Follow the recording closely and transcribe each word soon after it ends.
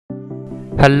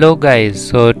Hello guys,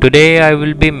 so today I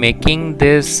will be making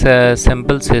this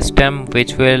simple system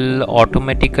which will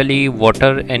automatically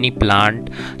water any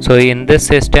plant. So in this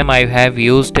system I have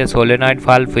used a solenoid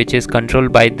valve which is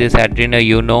controlled by this Arduino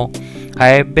Uno. I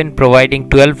have been providing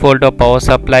 12 volt of power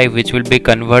supply which will be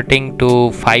converting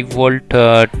to 5 volt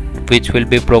which will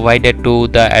be provided to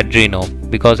the Arduino,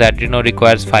 because Arduino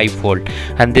requires 5 volt,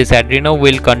 and this Arduino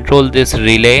will control this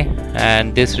relay,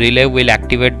 and this relay will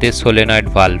activate this solenoid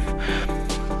valve.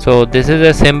 So this is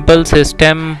a simple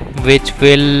system which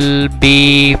will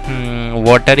be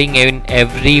watering in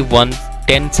every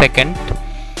 10 second.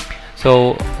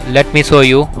 So let me show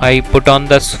you. I put on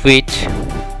the switch.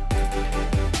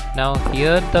 Now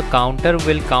here the counter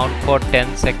will count for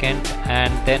 10 seconds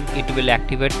and then it will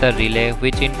activate the relay,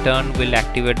 which in turn will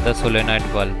activate the solenoid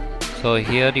valve. So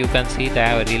here you can see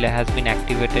the relay has been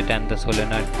activated and the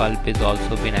solenoid valve is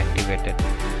also been activated.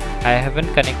 I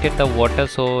haven't connected the water,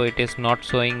 so it is not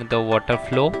showing the water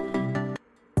flow.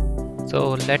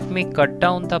 So let me cut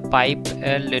down the pipe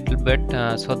a little bit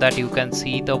so that you can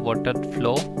see the water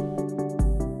flow.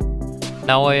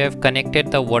 Now I have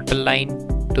connected the water line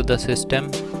to the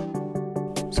system.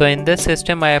 So in this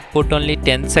system I have put only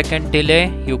 10-second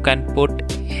delay. You can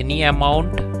put any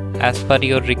amount as per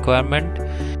your requirement.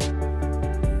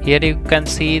 Here you can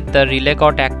see the relay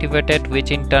got activated,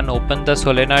 which in turn opened the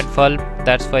solenoid valve.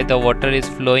 That's why the water is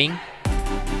flowing,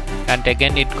 and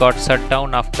again it got shut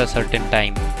down after certain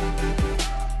time.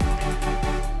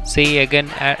 See, again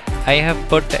I have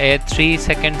put a 3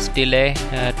 seconds delay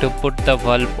to put the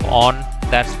valve on.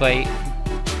 That's why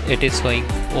it is showing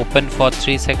open for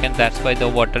 3 seconds. That's why the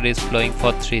water is flowing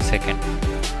for 3 seconds.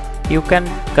 You can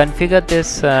configure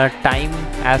this time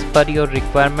as per your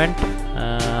requirement.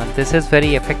 This is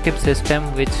very effective system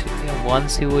which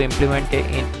once you implement it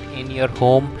in your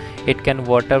home, it can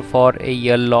water for a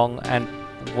year long and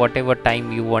whatever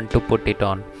time you want to put it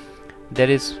on. There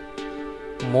is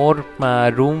more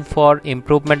room for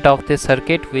improvement of this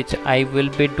circuit, which I will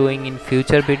be doing in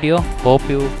future video. Hope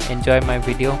you enjoy my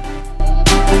video.